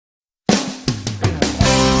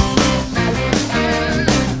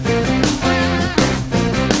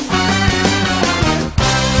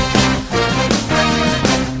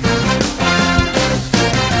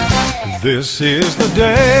This is the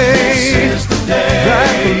day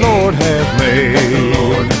that the Lord hath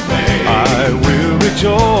made. I will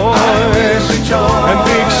rejoice and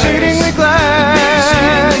be exceedingly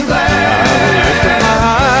glad. I will lift up my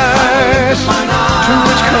eyes to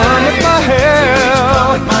which cometh my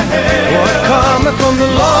help. What cometh from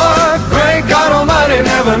the Lord, great God Almighty,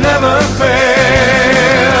 never, never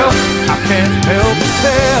fail. I can't help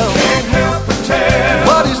but tell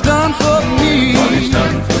what He's done for me.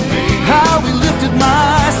 How He lifted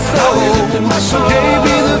my soul, gave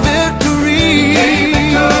me the victory.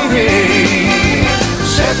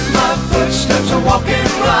 Set my footsteps a walking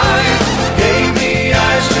right, gave me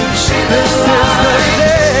eyes to see the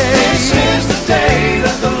light. This is the day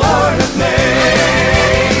that the Lord hath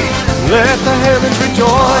made. Let the heavens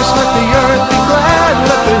rejoice, let the earth be glad,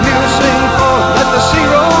 let the hills sing forth, let the sea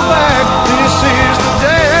roll back. This is the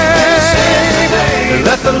day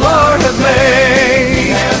that the Lord hath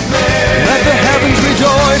made. Let the heavens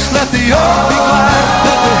rejoice, let the earth be glad,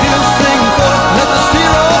 let the hills sing forth, let the sea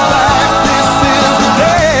roll back.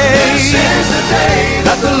 This is the day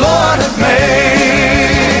that the Lord hath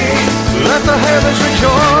made. Let the heavens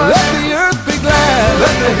rejoice, let the earth be glad,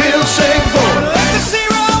 let the hills sing forth, let the sea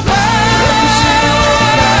roll back.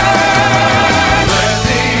 Let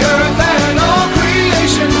the earth and all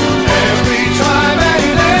creation, every tribe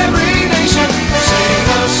and every nation, sing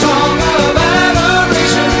a song of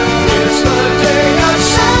adoration. It's the day of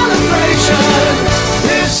celebration.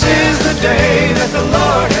 This is the day that the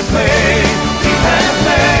Lord hath made. He hath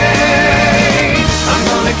made. I'm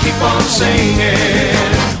gonna keep on singing,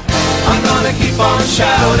 I'm gonna keep on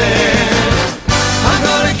shouting, I'm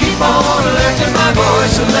gonna keep on lifting my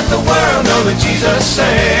voice and let the world know that Jesus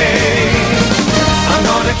saves. I'm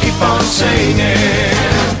gonna keep on singing,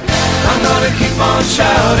 I'm gonna keep on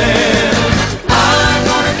shouting, I'm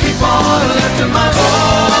gonna keep on lifting my voice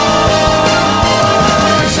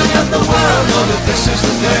and let the world know that this is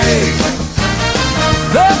the day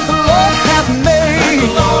that the Lord hath made.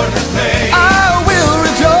 The Lord hath made. I will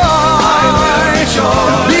rejoice,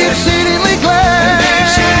 be exceedingly glad.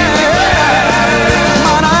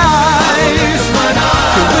 Mine eyes,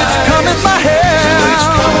 to which cometh my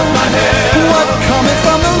help. What cometh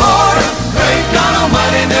from the Lord, great God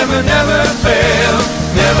Almighty, never, never fails,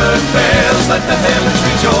 never fails. Let the heavens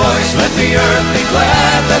rejoice, let the earth be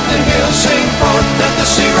glad, let the hills sing forth, let the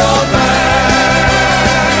sea roll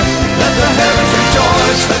back. Let the heavens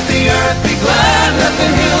rejoice, let the earth be glad, let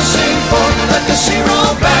the hills sing forth, let the sea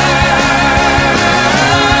roll back.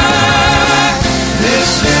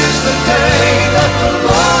 This is the day that the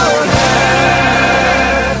Lord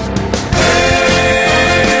hath made.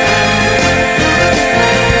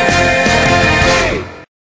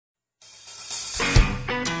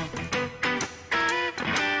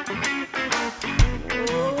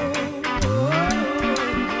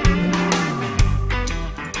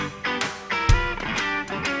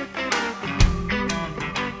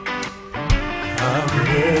 I'm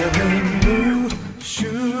wearing new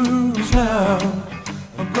shoes now.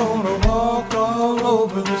 I'm gonna walk all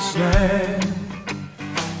over this land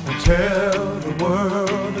and tell the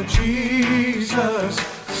world that Jesus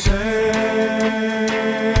saves.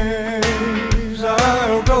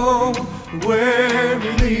 I'll go where He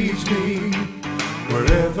leads me,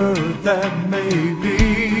 wherever that may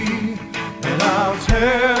be, and I'll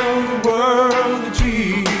tell the world that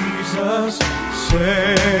Jesus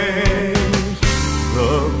saves.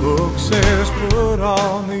 The book says, put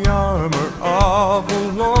on the armor of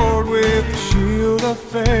the Lord with the shield of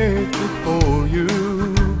faith before you.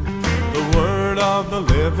 The word of the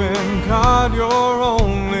living God, your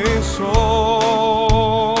only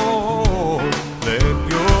sword. Let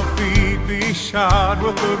your feet be shod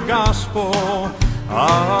with the gospel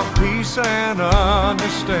of peace and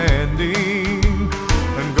understanding,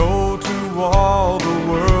 and go to all the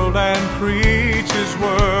world and preach His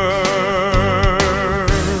word.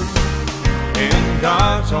 In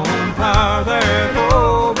God's own power that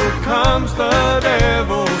overcomes the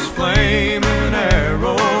devil's flaming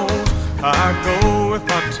arrows, I go with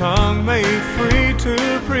my tongue made free to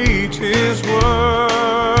preach His word.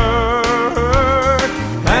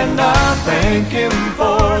 And I thank Him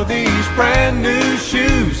for these brand new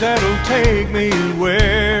shoes that'll take me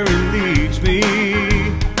where